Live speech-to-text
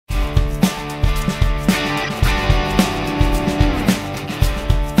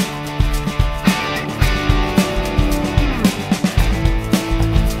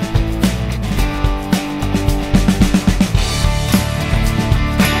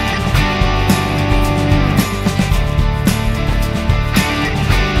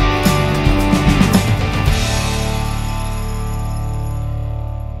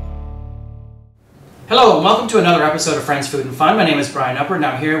Hello and welcome to another episode of Friends, Food and Fun. My name is Brian Upward and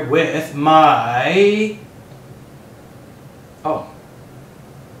I'm here with my... Oh,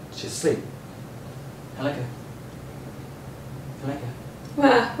 she's asleep. I like her. I like her.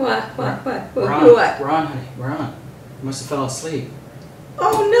 What? We're on, honey. We're on. You must have fell asleep.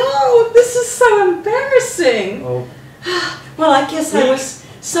 Oh no, this is so embarrassing. Oh. Well, I guess I was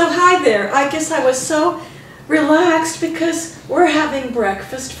so hi there. I guess I was so relaxed because we're having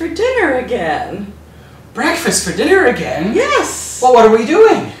breakfast for dinner again. Breakfast for dinner again? Yes. Well, what are we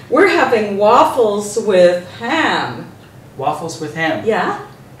doing? We're having waffles with ham. Waffles with ham. Yeah,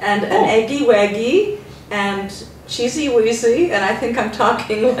 and an eggy waggy and cheesy wheezy, and I think I'm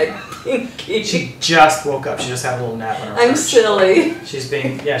talking like Pinky. She just woke up. She just had a little nap on her I'm perch. Silly. She's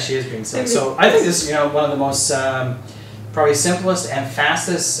being, yeah, she is being silly. So I think this is, one of the most probably simplest and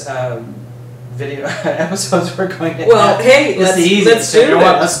fastest video episodes we're going to have. Well, hey, let's do it.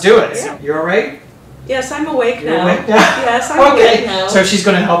 Let's do it. Yeah. You all right? Yes, I'm awake You're now. awake now? Yes, I'm awake now. So she's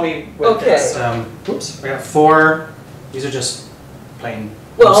going to help me with Okay. this. Oops, I got 4. These are just plain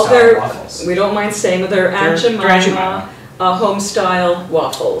Well, home-style waffles. we don't mind saying they're Aunt Jemima home-style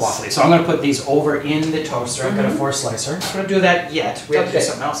waffles. Waffly. So I'm going to put these over in the toaster. I've got a 4-slicer. I'm not going to do that yet. We have to do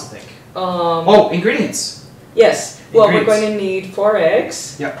something else, I think. Oh, ingredients. Yes. Well, we're going to need 4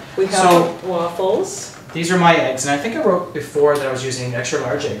 eggs. Yep. We have waffles. These are my eggs, and I think I wrote before that I was using extra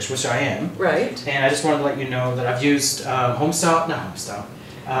large eggs, which I am. Right. And I just wanted to let you know that I've used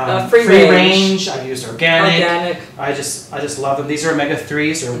free range. I've used organic. I just love them. These are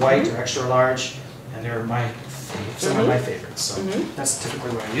omega-3s. They're white or extra large, and they're some of my favorites. So that's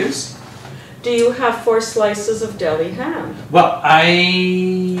typically what I use. Do you have 4 slices of deli ham? Well,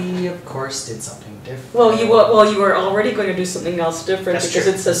 I of course did something different. Well, you were already going to do something else different. That's because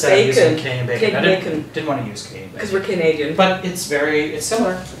true. it says Instead of using bacon. Canadian bacon. Didn't want to use Canadian bacon. Because we're Canadian. But it's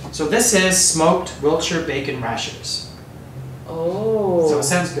similar. So this is smoked Wiltshire bacon rashers. Oh. So it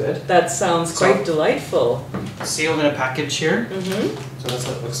sounds good. That sounds quite delightful. Sealed in a package here. So that's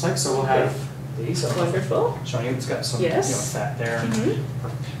what it looks like. So we'll have these. Wonderful. Showing you, it's got some fat there.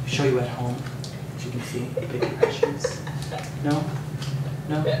 Show you at home. As you can see, bacon rashers. No?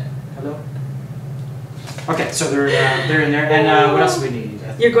 No? Yeah. Hello? Okay, so they're in there. And what else do we need?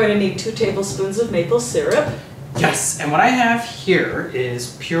 You're going to need 2 tablespoons of maple syrup. Yes, and what I have here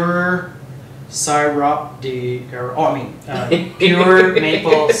is pure syrup pure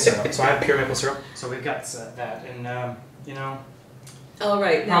maple syrup. So I have pure maple syrup. So we've got that, and All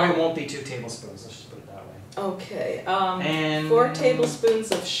right. Probably won't be 2 tablespoons. Let's just put it that way. Okay. And 4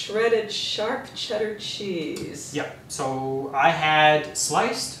 tablespoons of shredded sharp cheddar cheese. Yep. So I had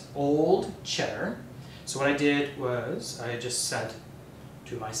sliced old cheddar. So what I did was I just said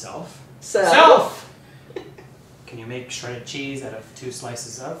to myself, Self! Can you make shredded cheese out of 2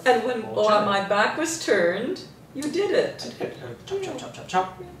 slices of And when old cheddar? my back was turned, you did it. I did. Chop, chop, chop, chop,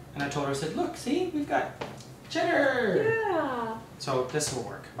 chop. And I told her, I said, look, see, we've got cheddar. Yeah. So this will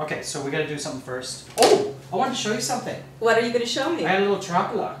work. Okay, so we got to do something first. Oh, I wanted to show you something. What are you going to show me? I had a little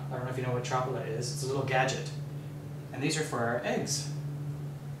tropola. I don't know if you know what tropola is. It's a little gadget. And these are for our eggs.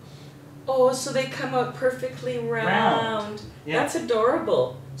 Oh, so they come out perfectly round. Yeah. That's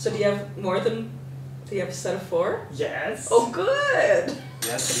adorable. So do you have do you have a set of 4? Yes. Oh, good.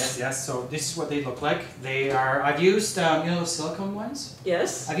 Yes. So this is what they look like. They are, I've used, those silicone ones?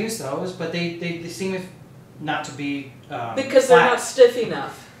 Yes. I've used those, but they seem not to be because they're not stiff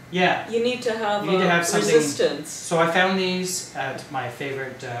enough. Yeah. You need to have, something, resistance. So I found these at my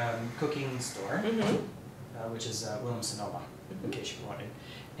favorite cooking store, which is Williams-Sonoma, in case you wanted.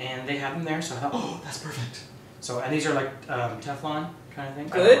 And they have them there, so I thought, oh, that's perfect. So, and these are like Teflon kind of thing.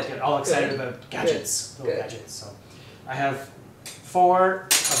 Good. I get all excited about gadgets, little gadgets. So I have 4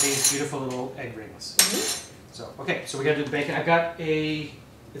 of these beautiful little egg rings. So, okay, so we got to do the bacon. I got this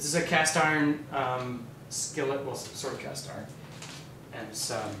is a cast iron skillet, well, sort of cast iron. And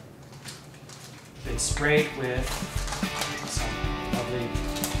it's been sprayed with some lovely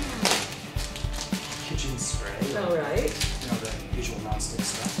kitchen spray. All right. The usual non-stick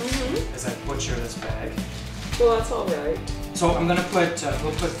stuff. As I butcher this bag. Well, that's all right. So I'm gonna put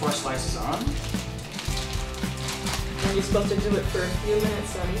we'll put 4 slices on. And you're supposed to do it for a few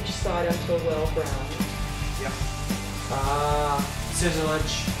minutes on each side until well browned. Yep.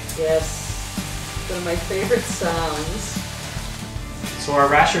 Sizzleage. Yes. One of my favorite sounds. So our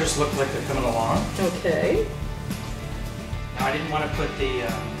rashers look like they're coming along. Okay. Now I didn't want to put the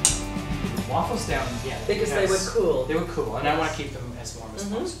waffles down yet. Because they would cool. They would cool, and I want to keep them as warm as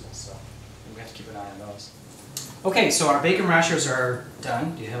possible, so we have to keep an eye on those. Okay, so our bacon rashers are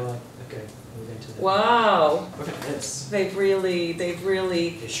done. Do you have okay, move into the. Wow. Look at this. They've really They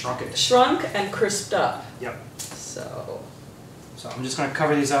shrunk it. shrunk and crisped up. Yep. So I'm just going to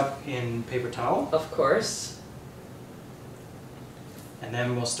cover these up in paper towel. of course. And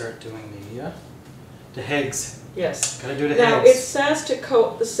then we'll start doing the eggs. Yes. Gotta do the Now eggs. it says to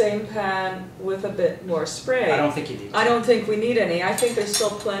coat the same pan with a bit more spray. I don't think you need to. I don't think we need any. I think there's still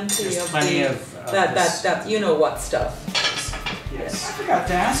plenty There's of plenty the, of that you know what stuff. Yes. I forgot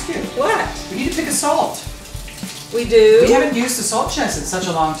to ask you. What? We need to pick a salt. We do. We haven't used the salt chest in such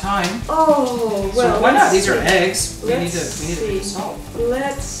a long time. Oh well. So why not? let's These are see. eggs. We need to Let's pick a salt.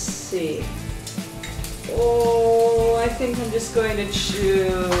 Let's see. Oh, I think I'm just going to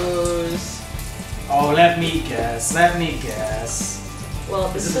choose. Oh, let me guess. Let me guess.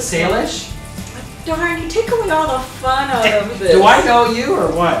 Well, Is this it the Salish? Darn, you take away all the fun out of this. Do I know you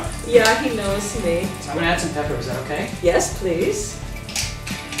or what? Yeah, he knows me. So I'm gonna add some pepper. Is that okay? Yes, please.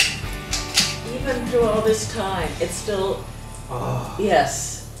 Even through all this time, it's still. Oh.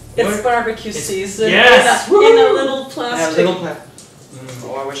 Yes. It's What? barbecue season. Yes! In a little plastic.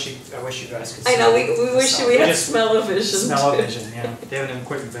 Oh, I wish you guys could see. I know, we wish we had just smell-o-vision. Smell-o-vision, yeah. They haven't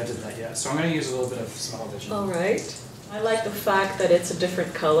quite invented that yet. So I'm going to use a little bit of smell-o-vision. All right. I like the fact that it's a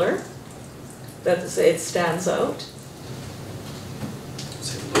different color, that it stands out.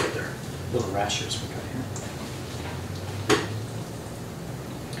 Let's take a look at their little rashers we got here.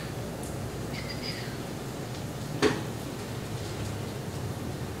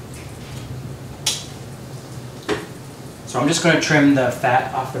 So I'm just going to trim the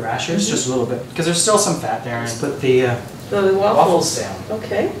fat off the rashers just a little bit, because there's still some fat there, and put the waffles down.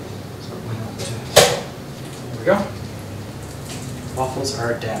 Okay. So there we go. Waffles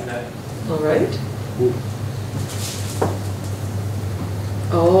are down. All right. Ooh.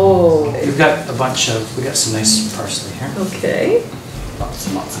 Oh. We got some nice parsley here. Okay. Lots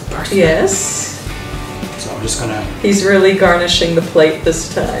and lots of parsley. Yes. So I'm just going to, He's really garnishing the plate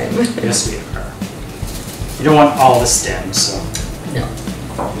this time. yes we are. You don't want all the stems, so No.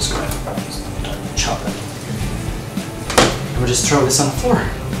 I'm just going to chop it. And we'll just throw this on the floor.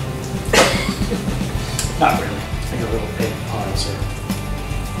 Not really. I got little big piles here.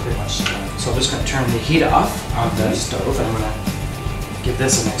 Pretty much done. So I'm just going to turn the heat off on the stove, and I'm going to give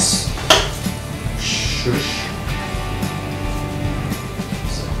this a nice shush.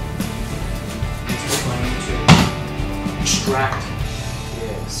 So we're going to extract the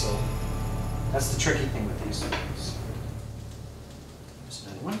eggs. So that's the tricky thing with these things. There's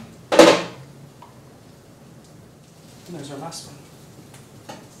another one. And there's our last one.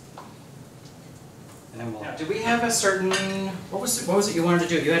 And then we'll. Now, do we have a certain? What was it you wanted to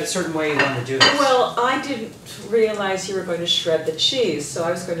do? You had a certain way you wanted to do this. Well, I didn't realize you were going to shred the cheese, so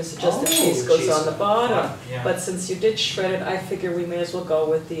I was going to suggest the cheese goes on the bottom. Yeah. But since you did shred it, I figure we may as well go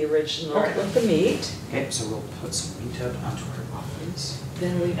with the original, Okay. with the meat. Okay, so we'll put some meat out onto our waffles.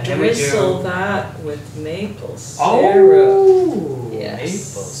 Then we And then we drizzle do- that with maple syrup. Oh, Yes.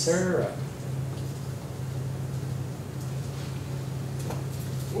 maple syrup.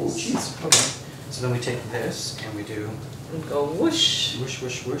 Oh, cheese. Okay. So then we take this and we do And go whoosh. whoosh,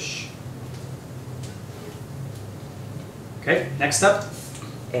 whoosh, whoosh. Okay, next up.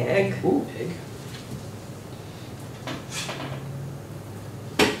 Egg. Ooh, egg.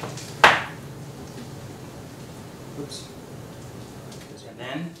 Oops. And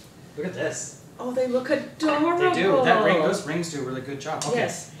then, look at this. Oh, they look adorable. They do. Those rings do a really good job. Okay.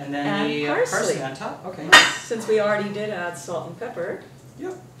 Yes. And then And the parsley. parsley on top. Okay. Since we already did add salt and pepper,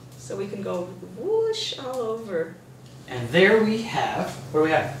 Yep. so we can go whoosh all over. And there we have, what do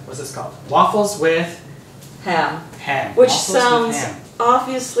we have? What's this called? Waffles with Ham. ham. Which Waffles with sounds ham.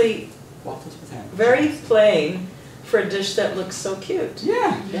 obviously Waffles with ham. very plain for a dish that looks so cute.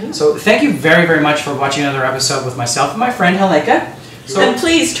 Yeah. Yeah. So thank you very, very much for watching another episode with myself and my friend Heleka. So And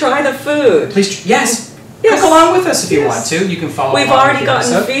please try the food. please, yes, Yes. cook along with us if you Yes. want to. You can follow We've along with already the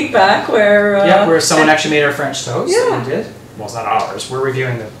gotten episode. feedback where... Yeah, where someone actually made our French toast. Yeah. That we did. Well, it's not ours. We're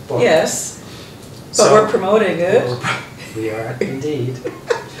reviewing the book. Yes, but So- we're promoting it. We are indeed.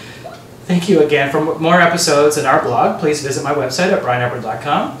 Thank you again. For more episodes in our blog, please visit my website at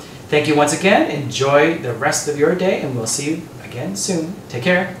brianedward.com. Thank you once again. Enjoy the rest of your day, and we'll see you again soon. Take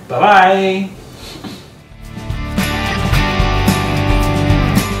care. Bye-bye.